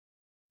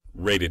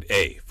rated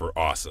A for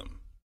awesome.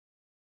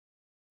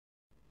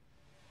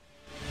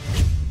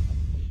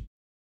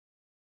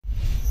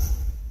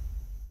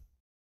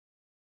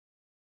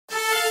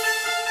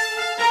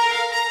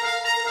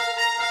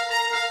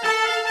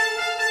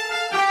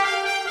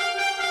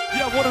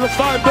 One of the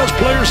 5 best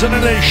players in the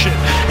nation.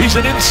 He's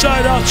an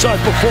inside-outside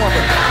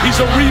performer.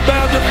 He's a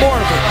rebounding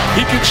marvel.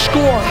 He can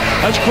score,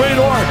 has great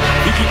arm.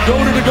 He can go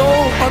to the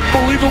goal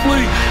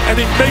unbelievably, and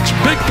he makes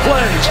big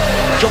plays.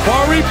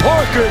 Jabari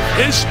Parker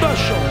is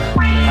special.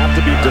 Have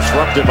to be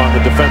disruptive on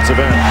the defensive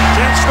end.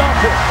 Can't stop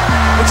him.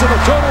 It's an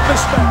eternal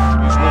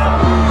mismatch.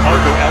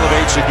 Parker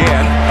elevates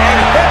again and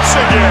hits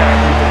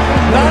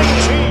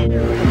again.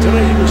 19.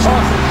 Today he was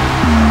awesome.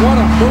 What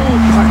a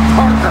move by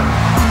Parker.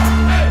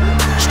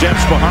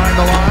 Steps behind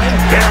the line,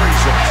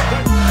 buries it.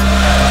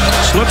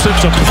 Slips it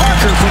to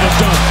Parker for the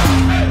dunk.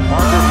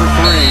 Parker for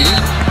 3.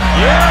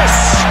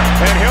 Yes!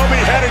 And he'll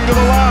be heading to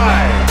the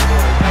line.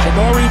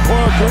 Jabari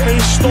Parker, a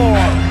star.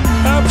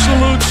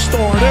 Absolute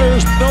star. There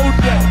is no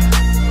doubt.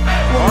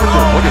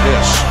 Parker, look at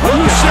this.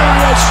 Are you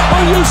serious?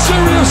 Are you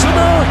serious,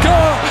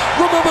 America?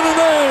 Remember the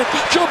name,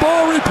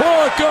 Jabari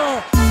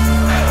Parker.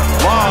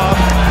 Lob,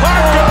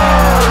 Parker!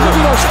 Look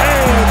at those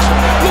hands.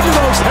 Look at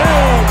those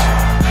hands.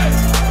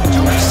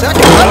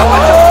 Second,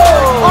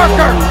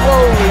 Parker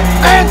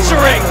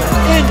answering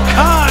in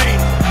kind.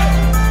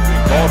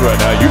 Called right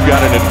now, you've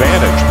got an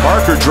advantage.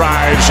 Parker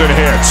drives and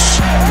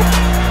hits.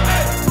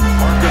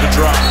 Parker to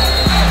drive.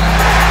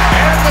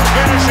 And the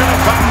finish and a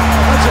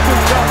foul. That's a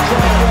good job,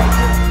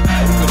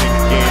 Opening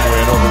game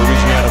win over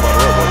Louisiana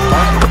Monroe. But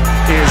Parker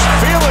is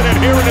feeling it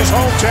here in his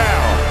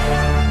hometown.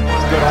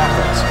 Good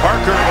offense.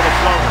 Parker with a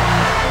floater.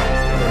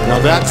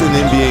 Now that's an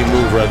NBA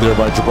move right there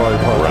by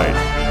Jabari Parker. Right.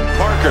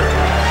 Parker.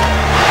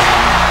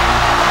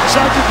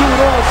 I can do it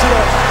all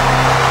today.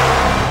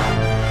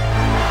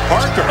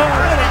 Parker.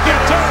 What a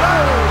big time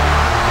move.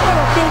 What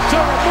a big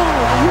time move.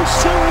 Are you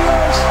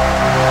serious?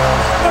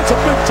 That's a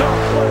big time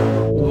play.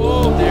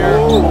 Oh dear.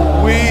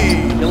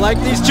 You like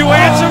these 2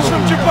 answers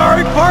from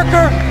Jabari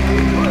Parker?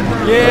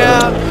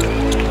 Yeah.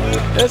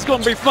 It's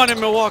going to be fun in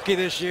Milwaukee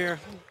this year.